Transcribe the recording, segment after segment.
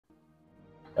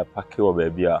a pack or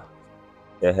baby, a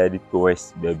headed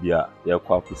towards baby, a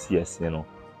quack see a sin.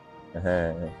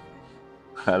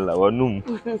 Hello, no.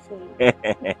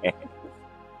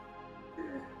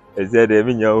 Is there a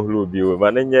minion who will be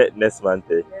over yet next month?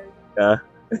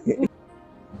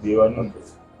 You are not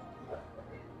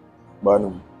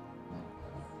Banum.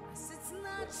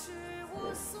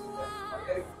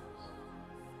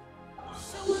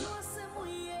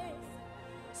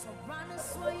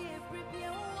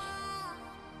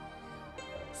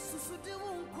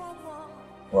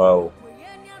 Wow.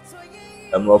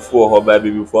 I'm not for her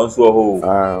baby before so home.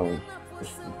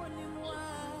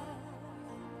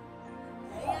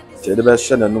 The best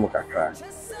share no kakra.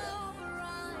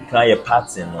 Can you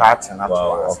pattern?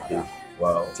 Wow, okay.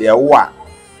 Wow. Tia wa.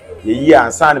 Ye yi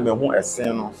ansa na me hu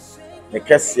esen no. Ne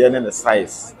kese ne ne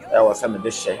size. E wo se me de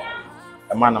hye.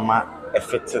 E ma na ma e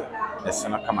fit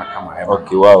esen kama kama.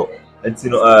 Okay, wow. And you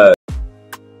know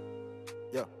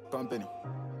yeah, company.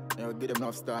 And I'll get them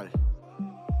enough style.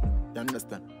 You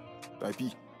understand?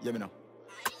 IP, yeah me now.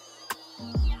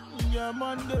 Yeah,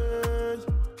 Monday.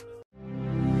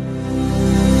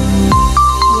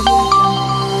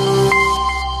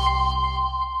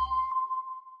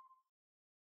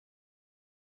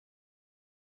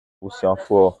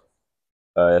 for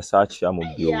such a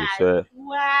mobile, sir.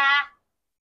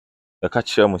 The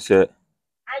catcher must say,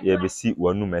 ye be see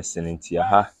one no messing in tea,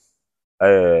 ha.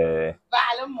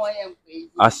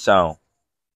 Ashtown.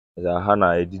 As a Hannah,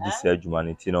 I did this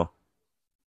humanity, no.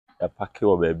 A pack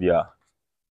or baby, a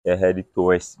headed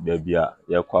towards baby, a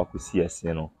quack see a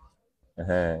sin.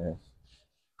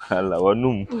 Hello,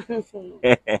 no.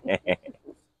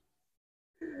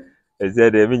 Is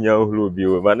there a minion who will be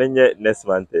over yet next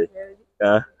month?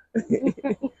 As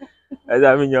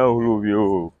I mean, young who will be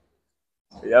over.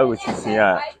 I was see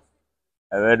ya.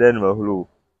 I read them a who.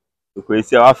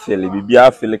 Because I feel it be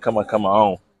a feel come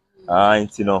on. Ah,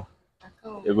 you know.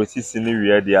 You go see scenery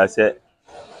where they said,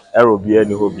 I will be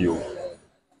any hobby.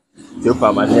 Till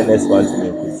for my next one to me.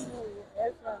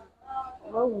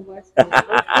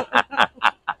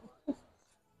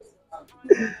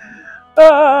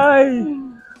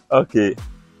 Okay.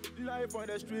 Life on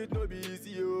the street no be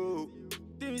easy, yo.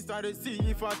 Things I dey see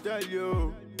if I tell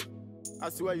you. I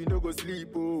swear you no go sleep,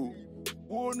 oh.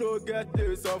 Who no get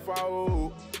this suffer,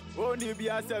 oh. Only be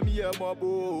a semi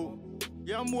mobo.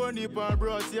 Yam money pan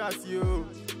bros yes you.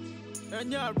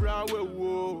 And ya bra we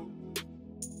wo.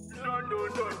 No.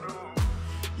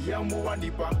 Yamu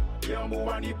wanipa, yamu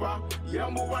wanipa,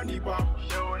 yamu wanipa.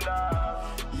 Shola.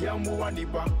 Yamu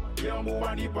wanipa, yamu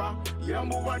wanipa,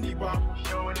 yamu wanipa.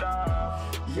 Shola.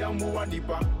 Yamu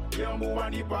wanipa, yamu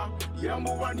wanipa,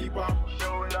 yamu wanipa.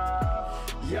 Shola.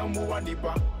 Yamu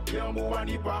wanipa, yamu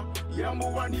wanipa,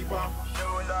 yamu wanipa.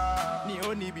 Shola. Ni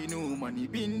oni binu mani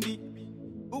bindi.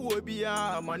 Uwo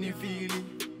biya mani fili.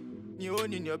 Ni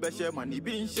oni nyobeshe mani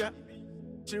binsha.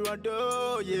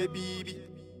 Chirado ye bibi.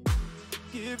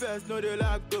 Give us no the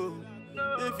lack go.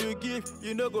 If you give,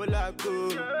 you no go lack go.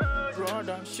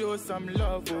 Brother, show some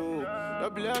love, oh. The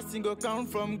blessing go come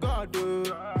from God, oh.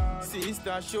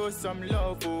 Sister, show some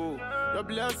love, oh. The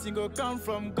blessing go come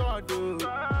from God, oh.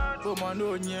 Come on,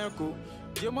 no nyeko.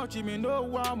 Jemochi me no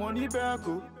wa money back,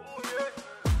 oh.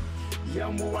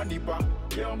 Yamu wanipa,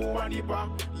 yamu wanipa,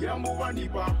 yamu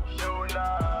wanipa.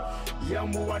 Shola.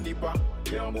 Yamu wanipa,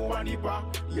 yamu wanipa,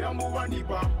 yamu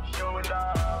wanipa.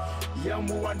 Shola.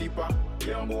 Yamu wanipa,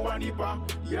 yamu wanipa,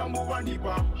 yamu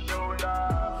wanipa. Shola.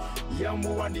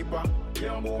 Yamu wanipa,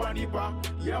 yamu wanipa,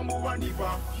 yamu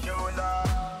wanipa. Shola.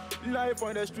 Life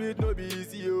on the street no be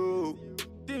easy, yo.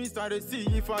 Things I dey see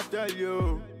if I tell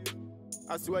you.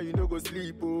 I swear you no go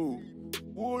sleep, oh.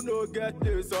 Who no get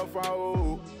this suffer,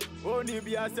 oh. Only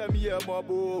be a semi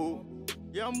mobo.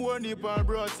 Yam money pan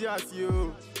bros yes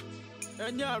you.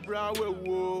 And ya bra we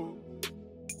wo.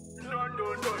 No.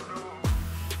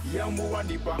 Yamu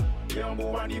wanipa,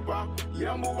 yamu wanipa,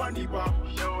 yamu wanipa.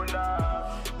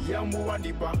 Shola. Yamu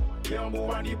wanipa, yamu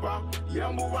wanipa,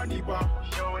 yamu wanipa.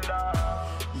 Shola.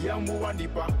 Yamu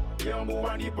wanipa, yamu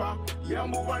wanipa,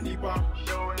 yamu wanipa.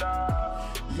 Shola.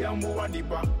 Yamu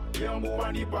wanipa, yamu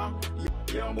wanipa,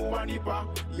 yamu wanipa,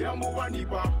 yamu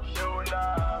wanipa. Shola.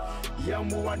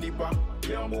 Yamu wanipa,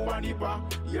 yamu wanipa,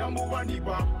 yamu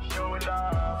wanipa. Shola.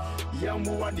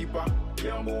 Yamu wanipa,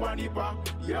 yamu wanipa,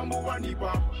 yamu wanipa.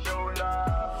 Shola.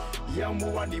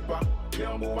 Yamu wanipa,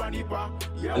 yamu wanipa,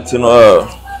 You know,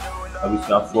 I was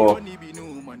not for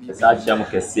such a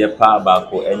kese pa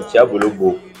bako and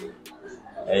chabulubo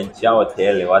and chow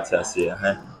tell what I say,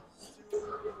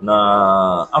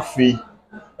 na afi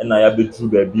and I have been through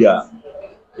baby.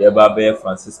 Yeah, Babe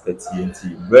Fransisca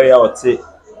TNT. Where I would say,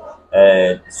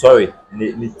 sorry,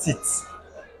 ni teeth.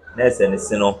 nurse and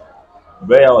sino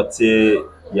bray out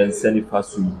yen send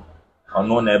pasu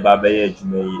ono na eba be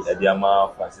adwuma yi e dia ma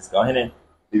Fransisca hene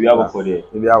bibi aboko de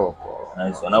bibi aboko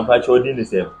nice na pa chodi ni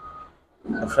se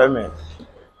afeme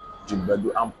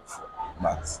Jubadu ampo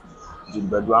but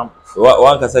Jubadu ampo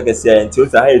one kasa kesia enti o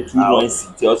sa ha too noisy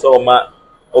ti o so ma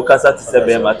o kasa ti se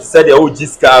be ma ti se de o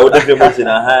jiska o de emotion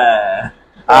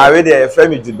ha we dey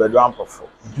afeme Jubadu ampo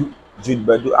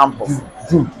Jubadu ampo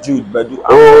Jubadu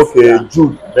okay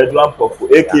Jubadu ampo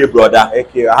AK brother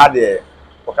AK ha dey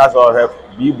because of her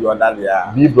B brother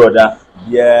there B brother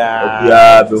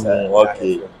yeah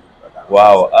okay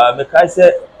wow me kai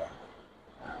say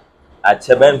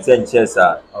achebem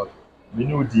senchesa okay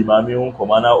minu di mami hu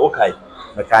komana okay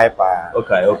me kai pa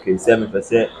okay say me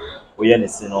pese oye ne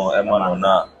sino e ma no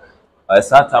na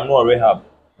time no rehab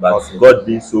but okay. God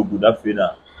being so good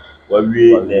afina we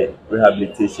the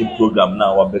rehabilitation program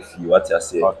now wa be fi what you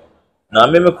say na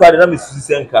me kwade na me susu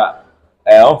senka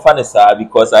on fanisa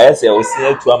because I say o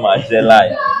see to am agre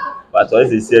line but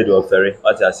always say the offer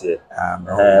what you say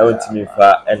on timi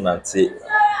fa enante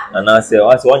and I say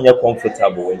once one you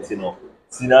comfortable with you know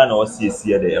sina na o see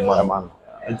the man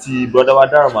nti brother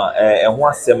wadarma ho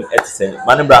asem etisen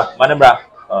manebra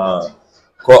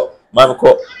ko man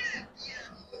ko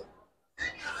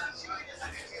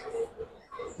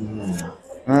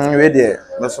we dey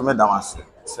me so me damas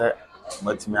say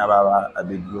matimi ababa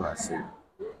abedru ase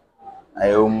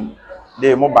ayom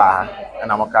de mo ba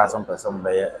na mo ka some person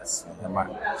be yes ma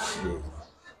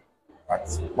but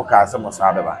mo ka some so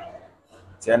abeba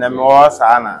ti na me wo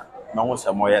sa na no ho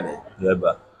se mo ye de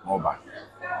yeba mo ba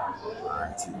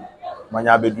anti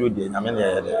manya abedru de nyame ne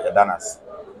ye danas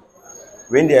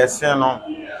when dey ese no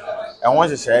e won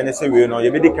hyehyɛ ne se we no ye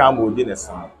be di kan bo di ne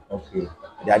san okay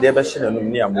the ade be hye na no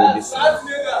ni ambo di san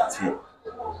ti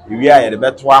wi a ye de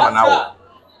beto ama na wo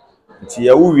nti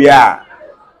ye wo wi a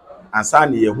ansa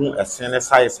na ye hu esen ne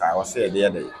size a wo se de ye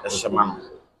de hye ma no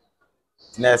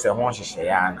na ese ho hyehyɛ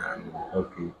ya na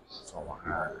okay so ho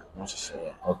hyehyɛ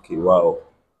ya okay wow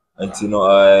nti no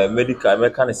medical me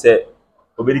kan say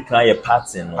obedi kan ye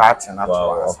pattern no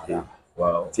wow okay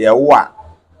wow ti ye wo a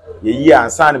ye yi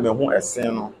ansa na me hu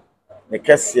esen no ne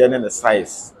kese ne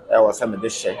size e wo se me de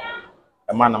hye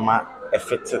e ma na ma e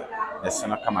fit esen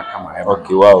no kama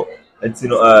okay wow nti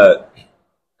no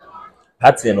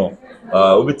pattern no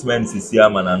obitima nsisi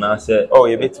ama na na say oh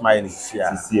ye bitima nsisi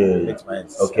a bitima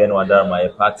okay no adara my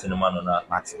pattern ma no na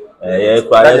pattern ye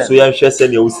kwa so ye hwe se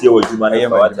ne osie wadwuma na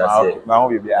fa wata say ma ho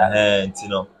bibia nti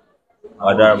no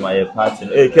adara my pattern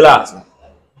killer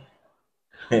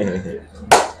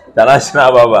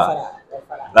international baba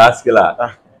last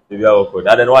killer bibi awoko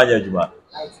that no anya adwuma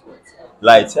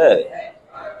light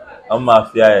am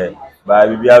mafia ba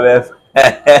bibi abe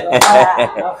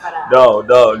no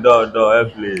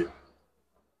play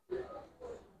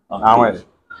awel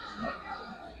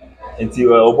nti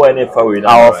o boy ne fa we na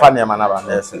our fa ne ma na ba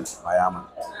na say ayama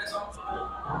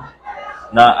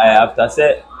na after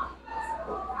say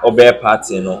obey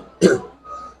party no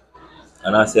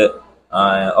and I said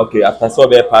okay after so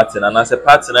obey party and I said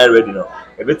party na ready no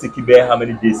e be take be how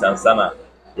many days and sana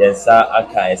yensa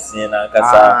aka esen na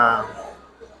kasa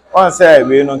on say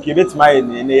we no ki bit my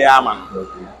ni yama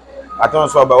okay aton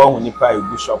so ba wa hu ni pa e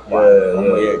bu shop wa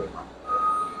mo ye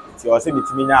ti o se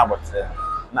bitimi nya abotre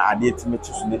na ade timi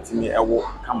tusu netimi ewo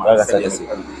kama se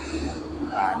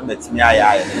na betimi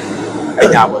aya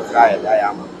enya abotre aya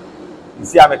ama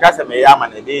isi ameka se me yama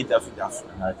na de jasu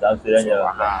na jasu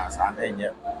enya sa na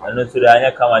enye anu so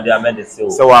anya kama de amede se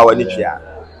so wa wani pia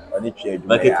adwuma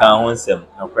make kan ho nsem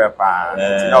na kwe pa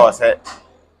ti na o se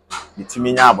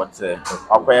bitimi nya abotre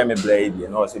akoye me bra yi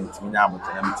na o se bitimi nya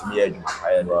abotre na bitimi ya adwuma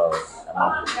pa ya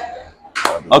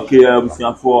okay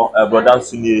busiafo brother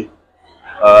Sunie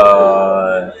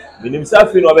minim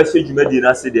safi no obehye dwumadi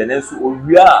na se de na so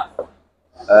owia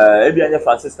ebi anya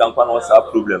Fransisca nkwa na o sa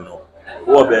problem no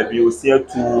wo ba bi o sia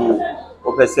tu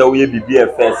o pese wo ye bibi e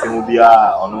first mu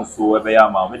bia ono so ebe ya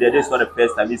ma me this is not the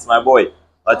first time it's my boy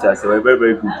what I say very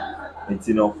very good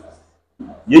nti no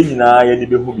ye nyina ye ni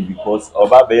be hu bi because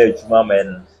oba be ya adwuma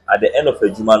man at the end of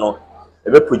adwuma no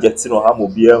ebe project no ha mo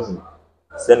bia hu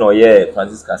se no ye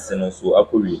Fransisca se no so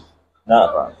akowie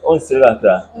na on se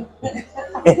lata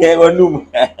onum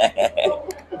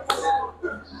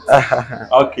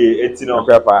okay eti no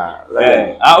papa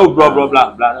oh bro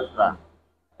blah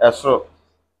eso so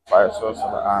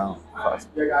fast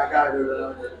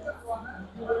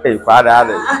hey father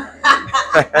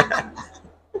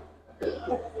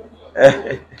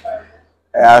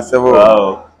asebo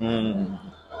wow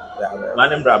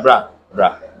manem bra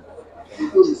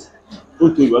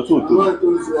utu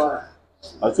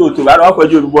So to I don't for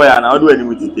you boy and I do any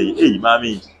with it. Hey,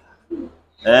 mommy.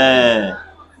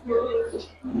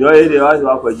 You already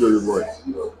was for you boy.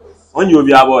 When you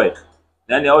be a boy,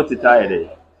 then you ought to tired.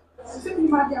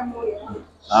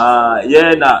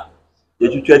 Yeah, na.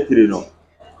 You should try to know.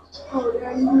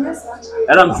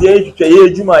 And I'm saying you try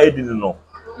you my head no.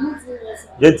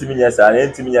 Get me yes, and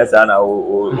ent me yes, and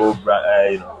you know.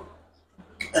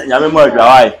 Yami mo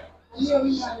why?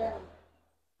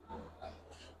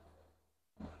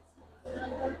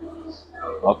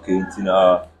 Okay, you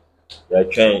know, they're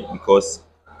trying because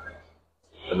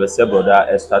the say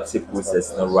brother start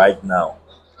process right now,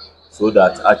 so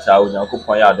that actually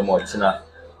Nyankopon ya adom ochina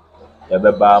ya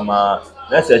beba ma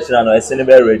na se china no ese ne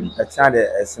be ready. A child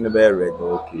is in the bear ready.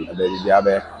 Okay. A baby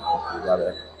yabe.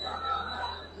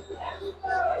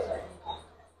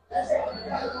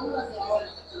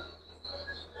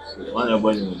 One your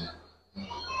boy.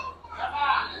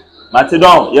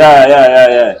 Matidon,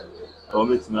 yeah. Oh,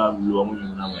 meet me now, you are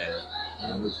moving now.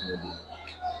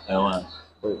 I want.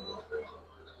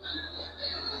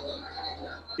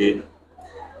 Okay.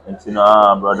 And you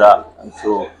know, brother, and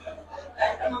so.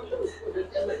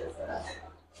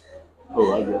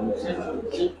 Oh,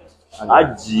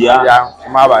 Ajia.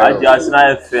 Ajia sina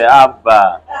efe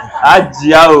aba.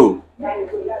 Ajia o.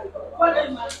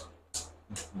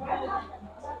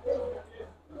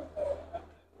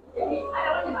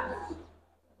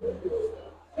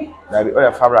 Dabi,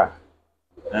 oh, Fabra.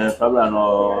 Fabra no.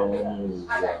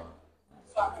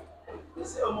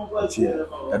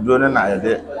 A drone na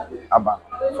yede aba.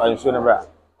 Fransisca na bra.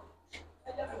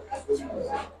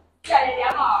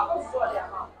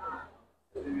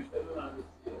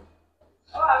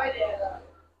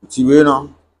 Ti we no.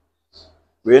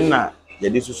 We na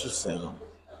yede susu sen no.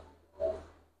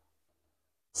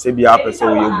 Se bia pese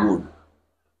we good.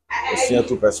 Osia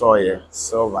to pese oye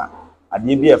silver.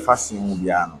 Ade bi e fasin mu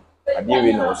bia no. Ade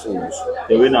we na so wo.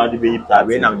 The way now the be part.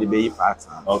 We na the be part.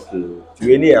 Okay. Ti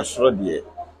we ni e soro de.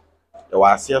 E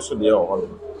wa asia so de o ho.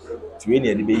 Ti we ni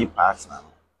e be part na.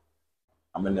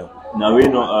 Amene. Na we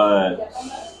no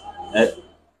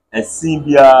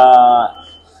bia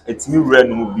etimi rare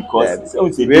no because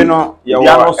we no ye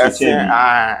wa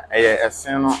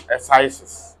esen no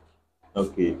sizes.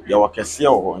 Okay. Ye wa kese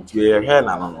o nti ye he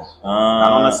na no.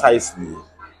 Na no size ni.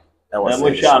 E wa mo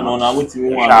hwa no na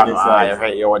mutimi ho an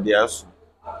size. Ye wa de asu.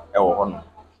 E wo ho no.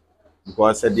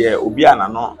 Because de obi ana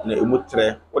no na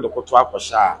emutre wo de koto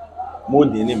akosha mo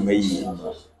de ni mayi.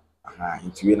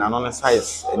 Nti we na no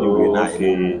size anyway na.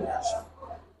 Okay.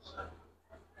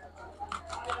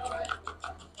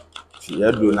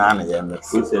 Ya do na na ya mix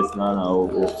process na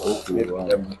okay.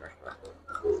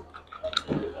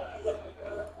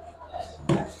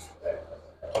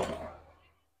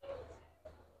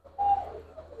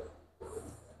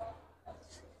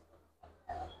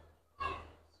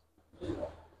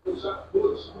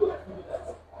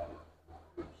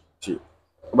 Ti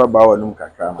ba wa num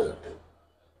kakra ma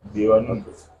bi wonu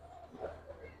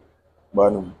ba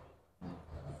num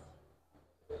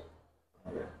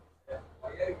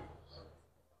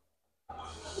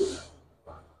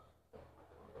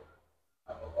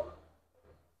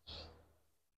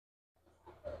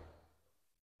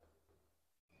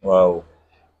wow.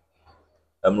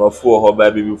 I'm not for her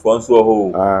baby before so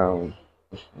ho.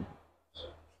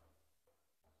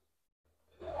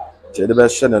 Ti de ba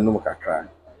hye na num kakra.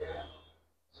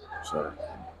 So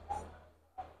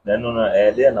Then no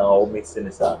there na all mixing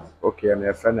this up. okay, and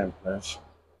your friend and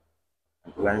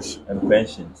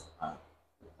pensions.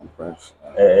 French.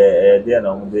 There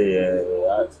na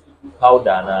the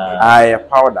powder na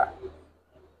Powder.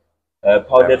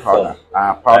 Powdered form.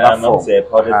 Powder form. Say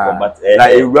powdered form, but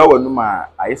like a raw no ma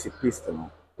I see paste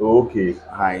no. Okay.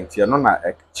 Nti no na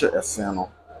che esen no.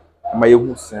 Ma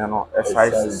yehu sen no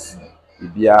sizes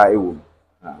bia ewo.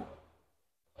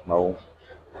 Ma wo.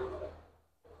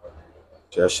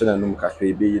 Che hye na num kakra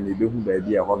ebe yi na ebe hu ba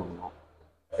bia ho no.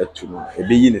 Etu no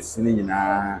ebe yi ne sin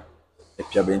nyina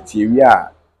epia benti ewi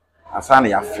a asa na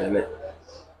ya fele.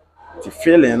 Ti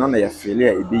feeling no na ya fele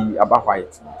a ebe yi aba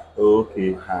white.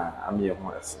 Okay. I'm here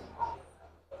more.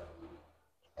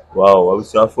 Wow, I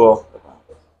was for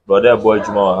brother boy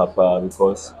Juma hapa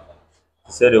because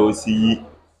he said they will see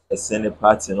a senior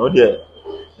party. No there.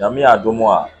 Na me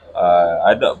adomo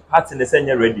I don't party the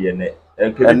senior ready and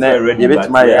ready but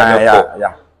my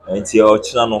yeah. Nti o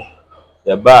china no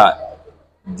ya ba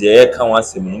de e kan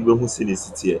wasem no be hu se ne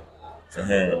sitie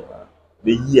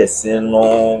be yi esen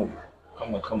no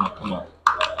come on.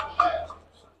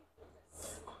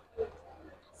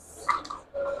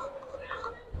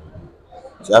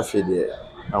 Jaffe de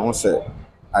I won't say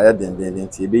I had den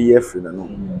ti be ye free no.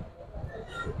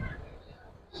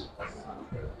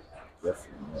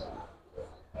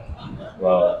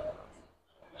 Wow.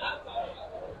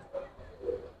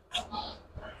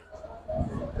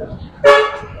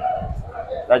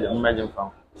 That's imagine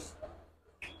from.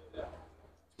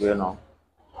 You know,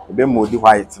 be moody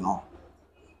white no.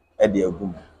 At the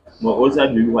boom. No, also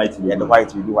do white. Yeah, the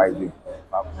white we do white.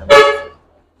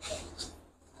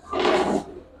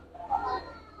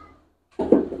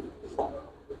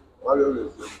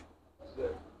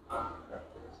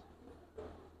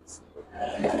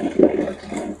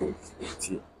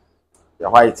 The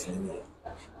white.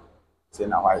 Say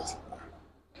na white.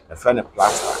 The friend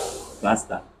plaster.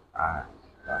 Plaster. Ah,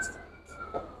 plaster.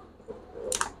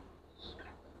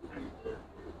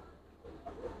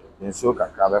 In so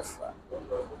kakra befa.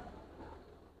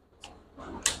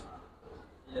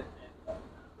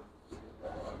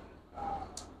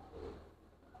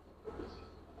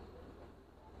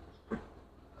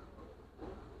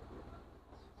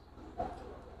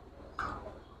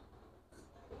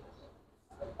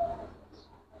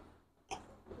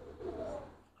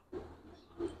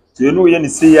 So you know you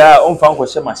see ya on fan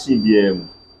kwhye machine bia mu.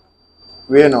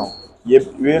 We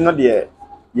no de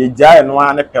ye jai no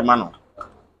ane pema no.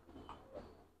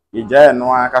 Ye jai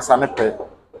no akasa ne pe.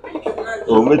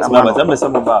 O metima ba zambe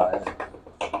sambe ba.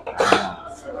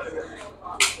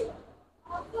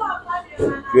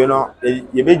 We no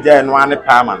ye be jai no ane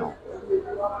pama no.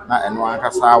 Na eno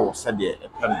akasa wo se de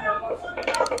pe no.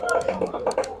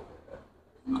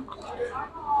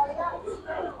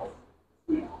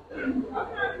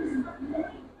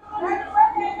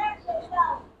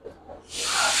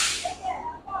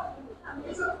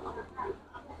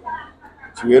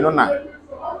 We no na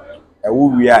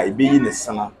ewu wi a ebe yi ne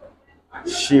sena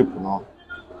shape no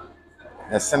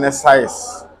the sena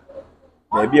size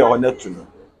na bi e ho na tu no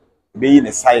ebe yi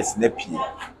ne size na pie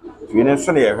we ne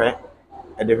so na ye hwe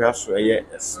e de hwe so ye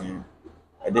esen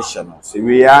e de hye no se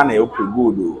we ya na e ope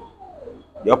good o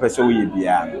de ope so we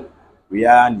bia we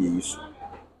ya na yi so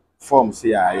form se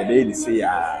ya ye de se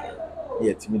ya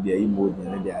ye timi de yi mo de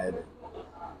ne de aye de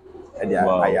e de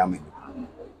ayam.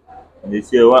 They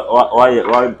say why we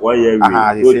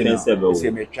go transfer say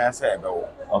me transfer be wo.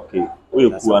 Okay. We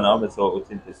ku ana o so o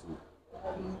tintesu.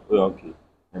 We okay.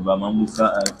 Neba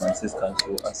mamusa Fransisca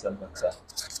so asabata.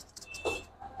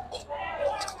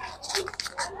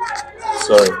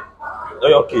 Sorry.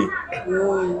 Oh, okay.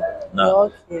 Now,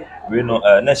 okay. We know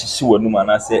na she wonu ma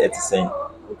na say etisen.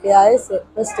 Okay, I say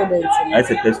a student. I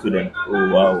say a student. Oh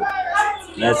wow.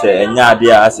 Na say enya ade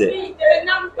a say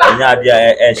enya ade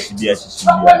a she be a she.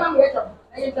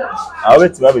 I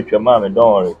wait to be your mom,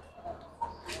 don't worry.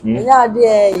 Yeah,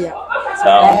 dear.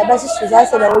 I bet she's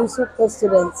also a super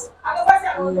student.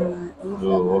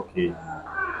 Oh, okay.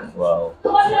 Wow.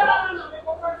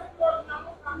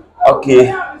 Okay.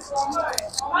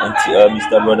 And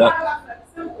Mr. Brother.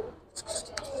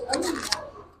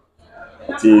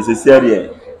 It's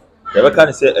serious. You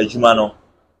can say a Jumano.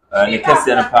 And the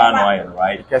Cassian Pano,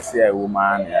 right? Cassia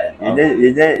woman.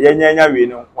 Yenya we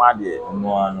no kwade. No.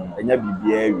 Enya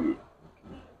bibia we.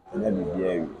 Enya bibia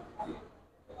we.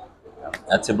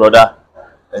 That's a brother.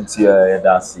 And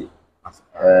that's it.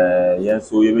 Yes,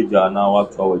 so you be now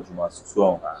what to our Juma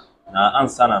so. Now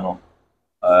answer no.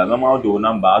 Mama do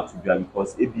number to be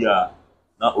because if you are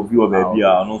not obi or baby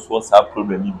are no so what's problem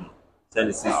maybe. Tell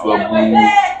the sister boo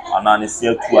and an is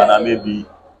here too and maybe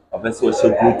a person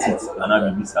should go it and I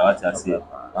be what I say.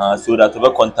 So that we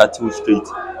contact you straight.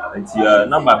 And your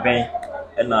number bank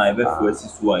and I ever first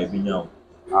is why I be now.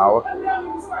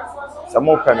 Okay. Some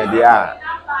more penny there.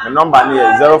 My number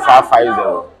is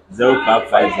 0550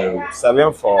 0550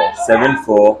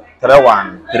 74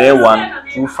 31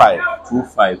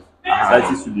 25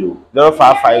 Site studio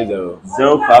 0550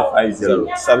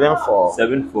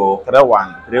 74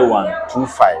 31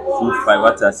 25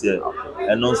 what I say.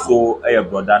 And also a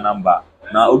brother number.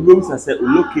 Now Obum say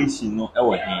location no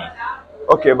e here.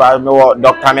 Okay, but me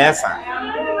Dr. Mensa.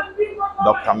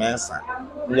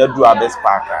 Nya do abes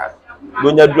parka.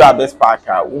 Do nya do abes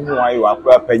parka. Wo hu ayi wa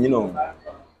kwa panyino.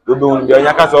 Do be hu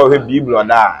nya ka so he Bible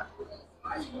da.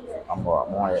 Ambo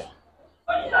mo ye.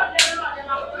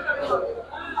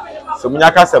 So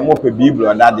nya ka se mo pe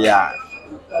Bible da de a.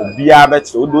 Obi a be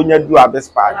tro do nya do abes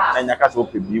parka. Nya ka so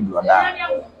pe Bible da.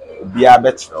 Obi a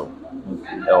be tro.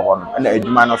 E ho no. Na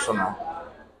adwuma no so no.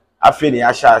 Afi ni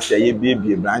asha ase ye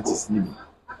bie branches ni bi.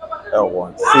 E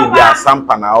ho. Se bia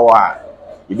sampa na wo a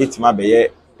ibitima be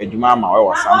ye adwuma ma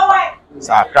wo sampa.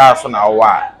 Sa akra so na wo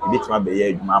a ibitima be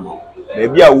ye adwuma ma. Ba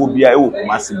bia wo bia e wo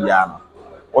kumase bia no.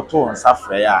 Oto nsa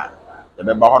frɛ ya e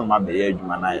be ba ho no ma be ye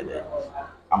adwuma na ye de.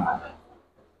 Ama.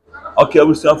 Okay,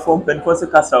 we shall form pen for the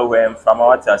castle when from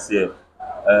our task here.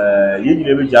 You need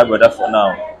to job brother for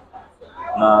now.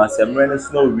 Now, some rent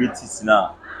snow reaches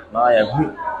now. Now I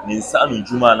have in San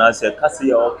Juma and I said,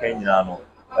 Cassia or Kenyano.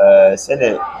 Send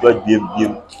a God give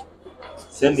you.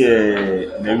 Send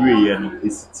a Mary and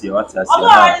is what I say.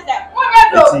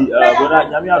 Brother,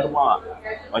 Yamia,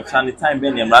 my Chinese time,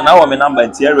 Benny, and now I'm a number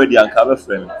and tear ready and cover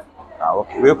frame.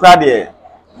 Okay, we're proud here.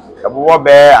 A war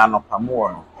bear and a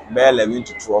pamoon, bear 11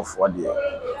 to 12 for the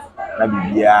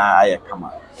maybe I come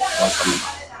out.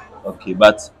 Okay,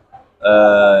 but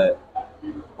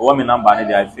woman number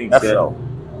I think so.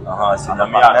 So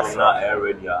Namia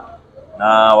already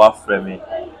now what frame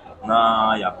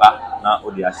now you're back now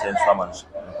or the ascent summon.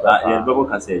 Now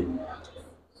can say,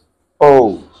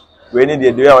 oh, we need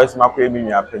the do always my premium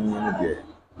your opinion there.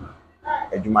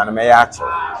 A human may actually.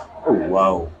 Oh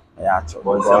wow.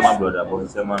 Boy, my brother, boy,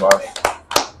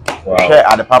 share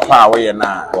at the papa away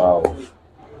now. Wow.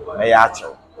 May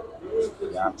actually.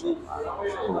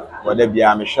 But there be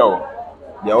a show.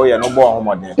 The way no more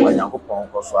home than Yankopon,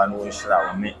 because I know it's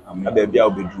me. A baby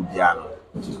I'll be Jubiano.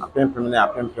 A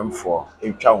pimpin for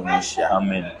a child,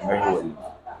 amen. Very well.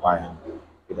 Why?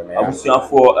 I was here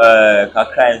for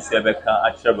Kaka and Sebeka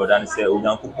at Trevor and say,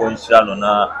 Yankopon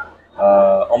Shanona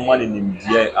on money in the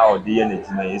year out the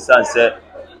energy. His son said,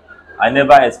 I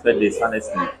never expect this,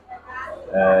 honestly.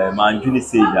 My Juni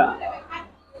said that,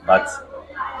 but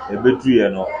a bit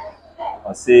real.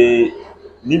 I say,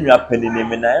 Nimia penny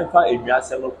name and I find a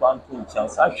several quantum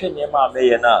chance. I shall name my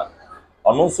mayor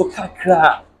on also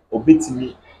Kakra or bit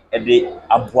me a day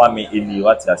Abuame in the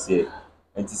what I say.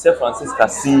 And to say Fransisca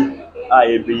see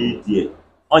I be dear.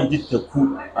 On did the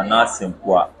coup and ask him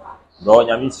what. Bro,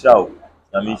 Yamisha,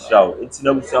 it's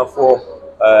no for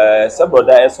some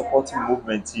brother supporting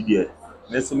movement here.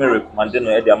 Necessary recommended no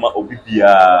Edama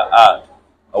Obibia,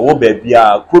 a baby,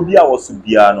 Kobia was to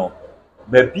piano.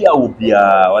 Baby, I will be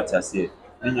what I say.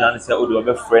 Then you answer, oh, do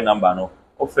a friend number no.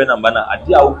 Oh, friend number na.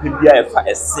 Adi I will be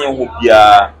a same will be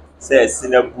say a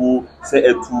sinable, say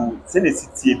a two, send a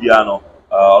city piano.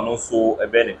 Also a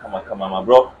benny come, my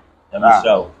bro.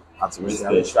 Michelle,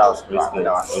 respect.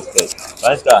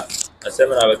 Fransisca, a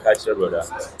seminar will catch your brother.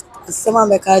 Someone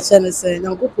may catch and say,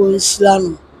 no go to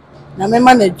Shlano. Na me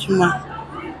manage ma.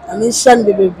 I mean, Shan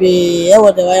baby, I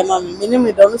would have mammy.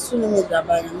 Minimum don't soon meet that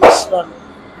by Michelin.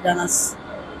 Danas.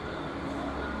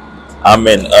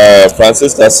 Amen.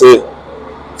 Fransisca say,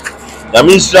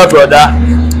 Yamisha brother,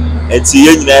 and see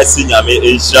you Yami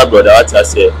Asia brother. What I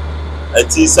say,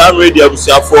 and see some radio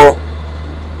for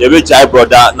the rich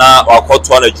brother now or caught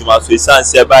one of Juma. So his son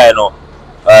said, by no,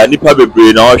 Nipa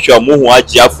Bebre, no, sure, Muhu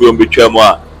Ajia from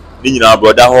Bichemwa, Nina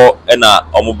brother ho, and a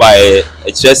mobile,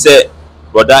 a chess,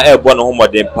 brother, a one home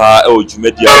of the pa, oh,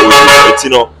 Jumedia,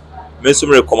 Tino, Mesum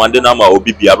recommended number will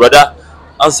be a brother.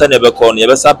 Answer never call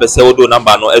never sap a pseudo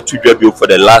number no a 2 bill for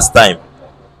the last time.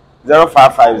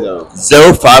 0550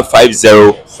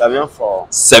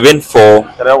 74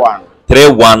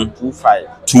 31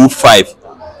 25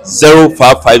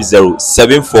 0550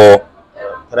 74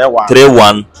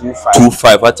 31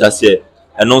 25 what I say.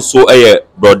 And also a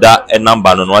brother a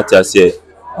number no what I say.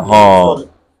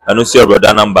 And also your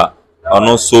brother number. And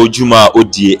also Juma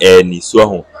Odi any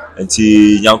so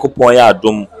until Yankopon ya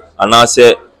dom and I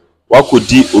say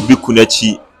wakodi obi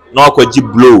kunachi na wakwaji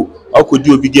blow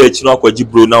wakodi obi gechi na wakwaji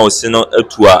blow na osino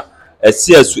atua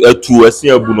esi asu atu esi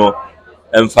abu no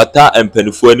emfata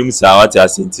empanifo anim sa wate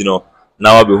asenti no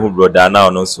na wabehu brother na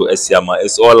ono so esi ama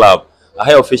it's all up a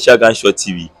high official gunshot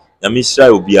TV nyame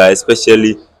hira obi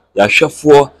especially ya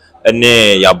hwefo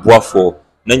ene ya boafo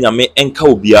na nyame enka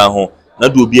obi a ho na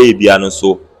do obi a bia no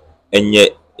so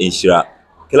enye enhira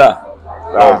kila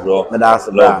love bro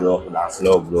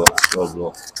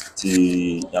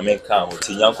ti America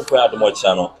ti Yankopon adomo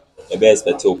cha no e be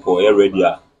expect ko e ready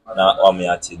na o me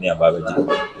ati ne aba beji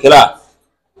kila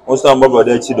most of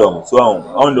brother chidom so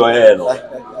on do here no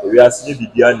we are seeing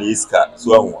bibia na iska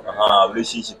so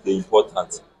relationship is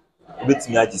important bit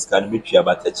me ajiska no betwa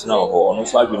batachi na ho ono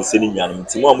so adwene se ni nyanom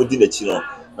ti mo amudi na chi no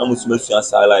na musumasu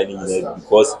asala ni nyina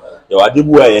because ya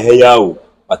wadebu a ye heya o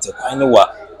batakwan ne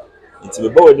wa nti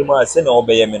beba wadi ma se na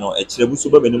obeye me no ekirebu so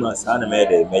baba ni ma sa na me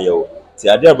de meye o ti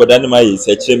ade aboda ni ma yi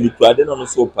se kire mi kura de no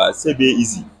so pa se be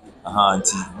easy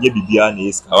nti nye bibia na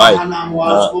iska why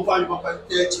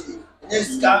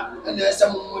iska na esa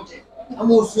mumuje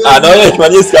no ye chwa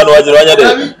iska no wajiro anya de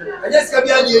iska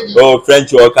bia ni edi oh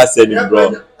French o ka se ni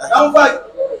bro am fa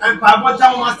am pa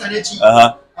bota mo master na chi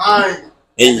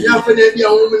ya fe de bia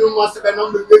wo me no master be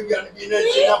no be bia ni na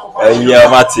chi na ko fa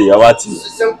amati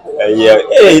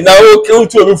na o ke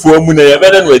utu obi fu omu na ye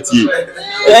be de no atie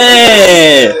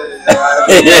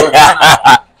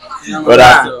But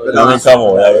I mean, come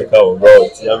on, bro.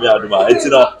 Tell me, Aduma. It's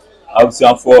not. I was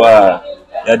for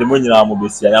yeah, the money I'm going to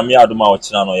see. I'm here, Aduma,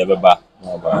 watching on your back.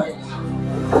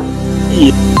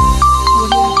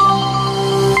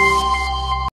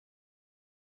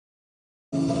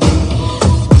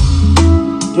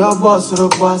 Your boss, the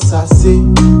boss, I say,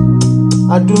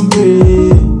 I do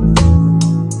me.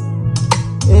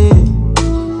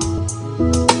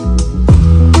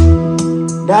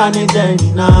 Danny,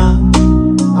 Danny, nah,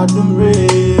 I do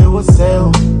me. What's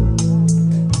up?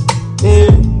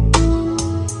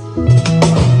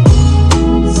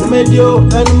 Medio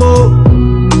and more.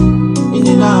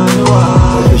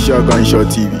 Official Gunshot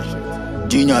TV.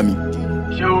 Junior me.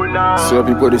 So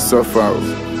people they suffer.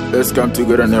 Let's come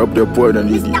together and help the poor and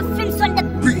needy.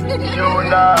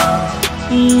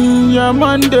 Yeah,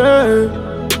 Monday.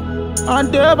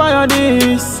 And day by your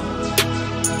knees.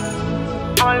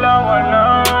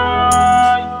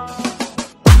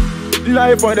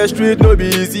 Life on the street no be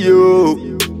easy, yo.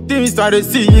 Things that they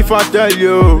see if I tell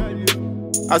you.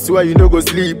 I swear you no go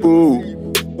sleep, oh.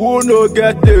 Who no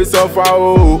get this suffer,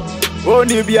 oh.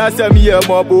 Only be a semi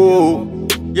mobo.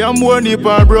 Yam money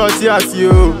pan bros, yes,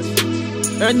 you.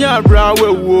 And ya bra,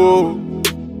 wo. No.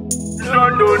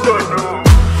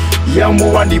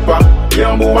 Yamu wanipa.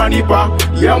 Yamu wanipa.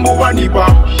 Yamu wanipa.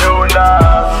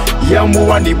 Yamu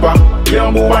wanipa.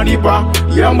 Yamu wanipa.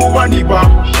 Yamu wanipa.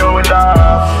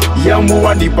 Yamu wanipa. Yamu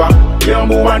wanipa.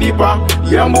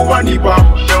 Yamu wanipa.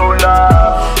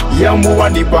 Yamu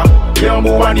wanipa.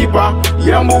 Yamu wanipa.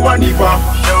 Yamu wanipa.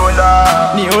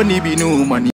 Ni oni binu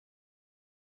mani.